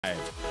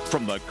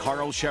From the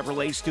Carl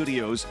Chevrolet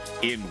Studios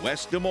in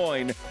West Des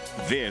Moines,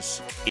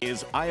 this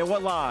is Iowa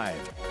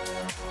Live.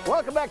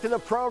 Welcome back to the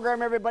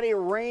program, everybody.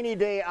 Rainy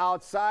day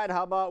outside.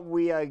 How about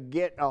we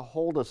get a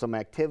hold of some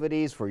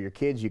activities for your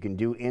kids you can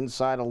do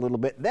inside a little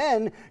bit,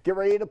 then get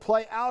ready to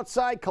play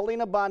outside.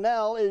 Kalina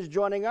Bonnell is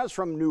joining us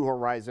from New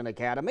Horizon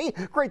Academy.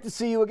 Great to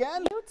see you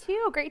again. You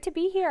too. Great to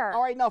be here.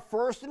 All right, now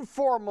first and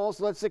foremost,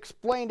 let's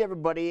explain to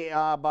everybody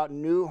about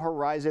New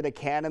Horizon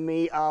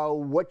Academy,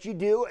 what you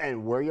do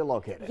and where you're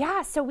located.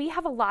 Yeah, so we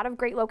have a lot of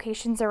great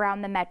locations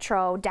around the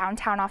metro,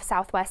 downtown off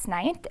Southwest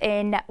 9th,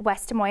 in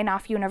West Des Moines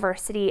off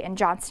University, and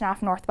Johnston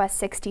off Northwest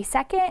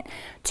 62nd.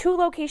 2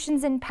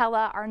 locations in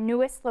Pella, our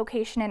newest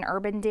location in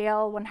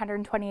Urbandale,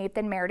 128th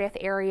and Meredith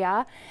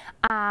area.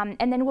 And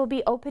then we'll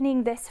be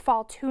opening this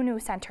fall 2 new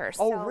centers.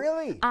 Oh,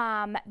 really?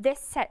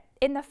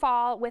 In the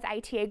fall with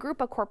ITA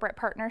Group, a corporate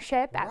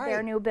partnership at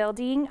their new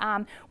building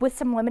with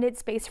some limited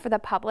space for the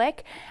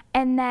public.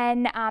 And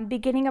then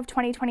beginning of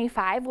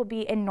 2025, we'll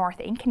be in North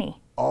Ankeny.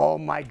 Oh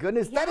my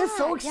goodness, that is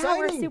so exciting. Yeah,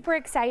 we're super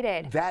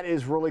excited. That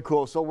is really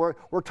cool. So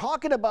we're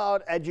talking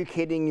about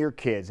educating your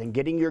kids and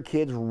getting your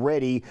kids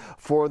ready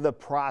for the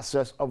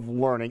process of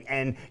learning.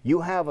 And you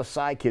have a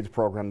SciKids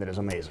program that is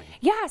amazing.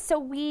 Yeah, so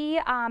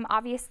we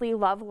obviously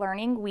love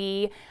learning.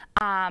 We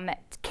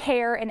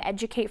care and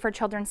educate for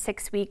children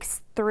 6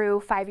 weeks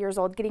through 5 years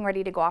old, getting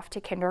ready to go off to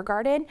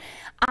kindergarten.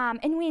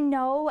 And we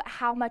know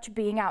how much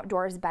being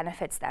outdoors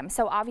benefits them.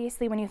 So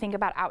obviously when you think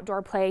about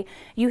outdoor play,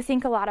 you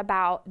think a lot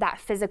about that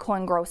physical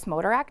and gross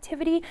motor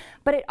activity,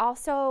 but it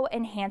also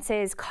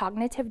enhances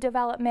cognitive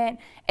development.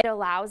 It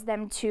allows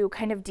them to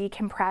kind of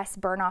decompress,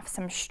 burn off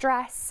some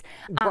stress.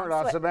 Burn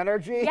off some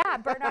energy. Yeah,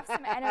 burn off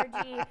some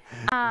energy.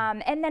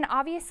 And then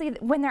obviously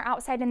when they're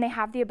outside and they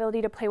have the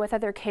ability to play with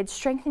other kids,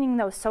 strengthening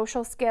those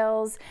social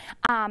skills,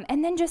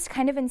 and then just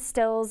kind of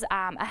instills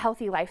a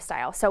healthy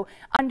lifestyle. So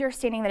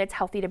understanding that it's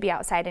healthy to be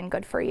outside and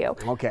good for you.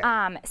 Okay.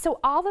 So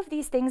all of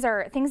these things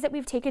are things that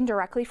we've taken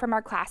directly from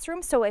our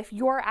classroom. So if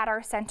you're at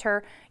our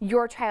center,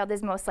 your child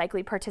is most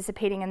likely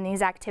participating in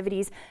these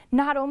activities,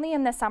 not only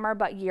in the summer,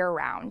 but year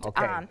round.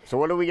 Okay. So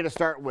what are we going to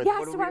start with? Yeah,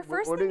 what so are our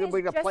first what thing are we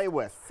is going to play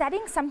with?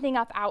 Setting something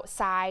up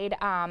outside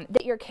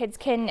that your kids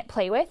can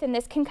play with, and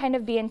this can kind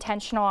of be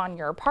intentional on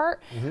your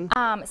part.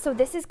 So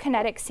this is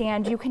kinetic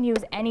sand. You can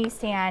use any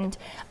sand.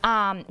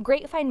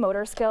 Great fine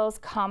motor skills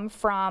come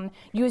from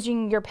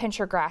using your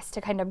pincher grasp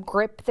to kind of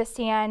grip the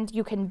sand.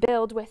 You can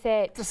build with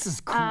it. This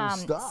is cool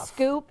stuff.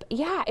 Scoop.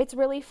 Yeah, it's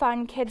really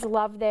fun. Kids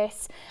love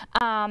this.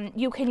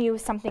 You can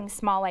use something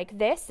small like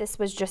this. This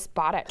was just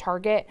bought at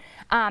Target.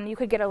 You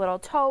could get a little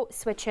tote,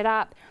 switch it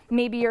up.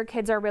 Maybe your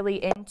kids are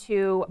really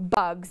into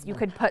bugs. You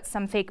could put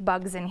some fake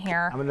bugs in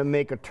here. I'm going to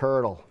make a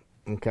turtle.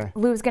 Okay.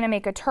 Lou's going to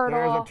make a turtle.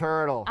 There's a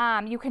turtle.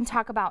 You can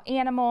talk about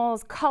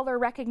animals, color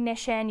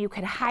recognition. You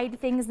could hide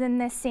things in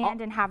this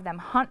sand and have them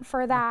hunt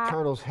for that. The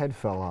turtle's head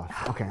fell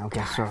off.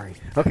 Okay, sorry.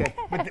 Okay,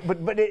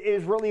 but it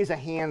is really a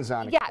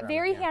hands-on experiment. Yeah,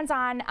 very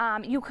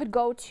hands-on. You could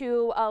go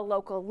to a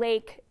local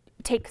lake,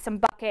 take some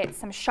buckets,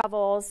 some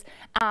shovels,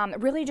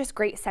 really just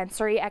great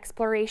sensory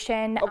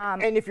exploration.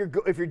 And if you're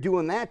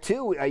doing that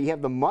too, you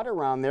have the mud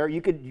around there,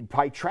 you could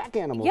probably track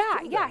animals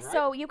too, Yeah, right?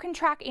 so you can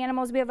track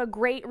animals. We have a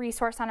great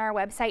resource on our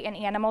website, an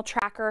animal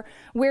tracker,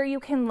 where you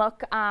can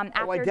look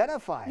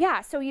identify. Yeah,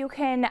 so you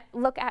can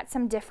look at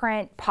some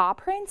different paw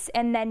prints,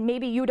 and then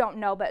maybe you don't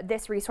know, but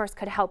this resource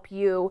could help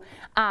you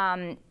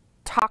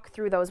talk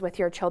through those with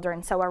your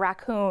children. So a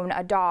raccoon,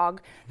 a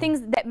dog,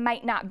 things that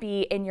might not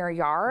be in your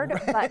yard,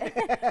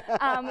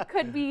 but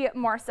could be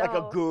more so. Like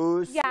a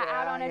goose. Yeah,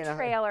 out on a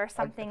trail or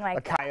something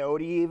like that. A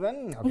coyote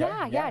even?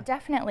 Okay. Yeah,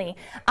 definitely.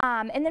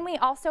 And then we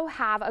also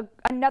have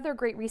another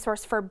great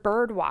resource for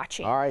bird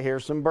watching. All right,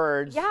 here's some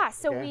birds. Yeah,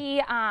 so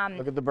we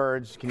look at the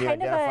birds. Can you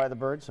identify the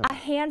birds? A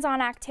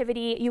hands-on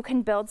activity. You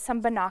can build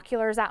some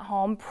binoculars at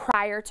home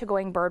prior to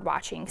going bird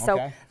watching.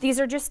 So these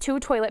are just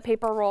 2 toilet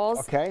paper rolls.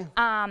 Okay.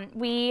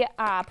 We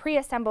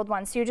pre-assembled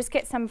one, so you just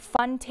get some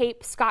fun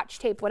tape, scotch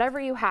tape,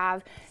 whatever you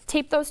have,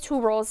 tape those 2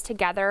 rolls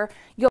together.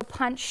 You'll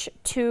punch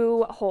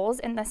 2 holes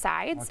in the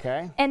sides,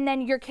 and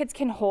then your kids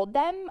can hold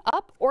them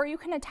up, or you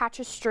can attach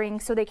a string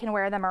so they can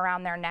wear them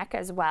around their neck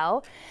as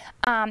well.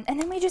 And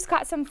then we just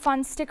got some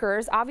fun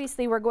stickers.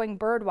 Obviously we're going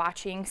bird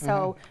watching,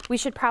 so we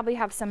should probably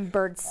have some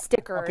bird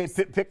stickers.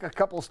 Okay, pick a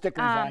couple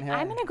stickers on here.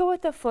 I'm gonna go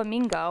with the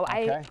flamingo.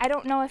 I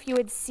don't know if you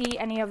would see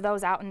any of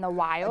those out in the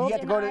wild. You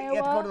have to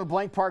go to the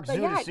Blank Park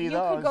Zoo to see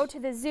those. You could go to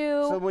the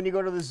zoo. So when you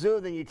go to the zoo,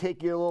 then you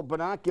take your little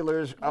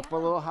binoculars up a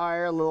little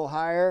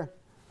higher.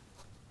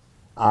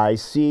 I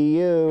see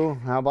you.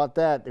 How about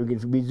that?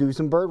 We do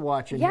some bird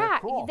watching. Yeah,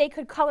 cool. They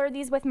could color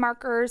these with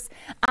markers.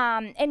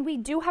 And we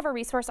do have a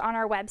resource on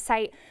our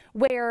website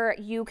where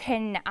you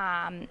can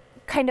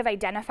kind of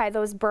identify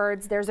those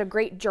birds. There's a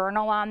great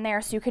journal on there,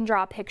 so you can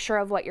draw a picture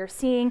of what you're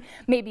seeing.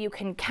 Maybe you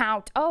can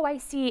count, oh, I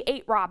see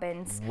 8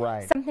 robins,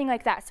 right. Something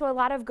like that. So a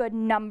lot of good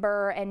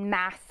number and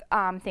math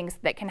things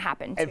that can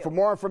happen too. And for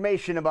more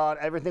information about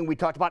everything we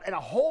talked about and a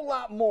whole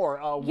lot more,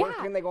 where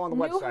can they go on the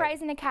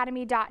website?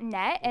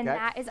 NewHorizonAcademy.net, and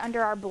that is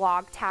under our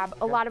blog tab.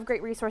 A lot of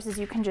great resources.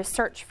 You can just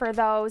search for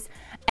those.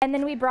 And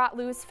then we brought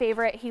Lou's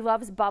favorite. He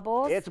loves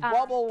bubbles. It's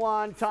bubble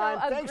wand time.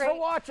 So Thanks for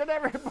watching,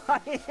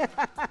 everybody.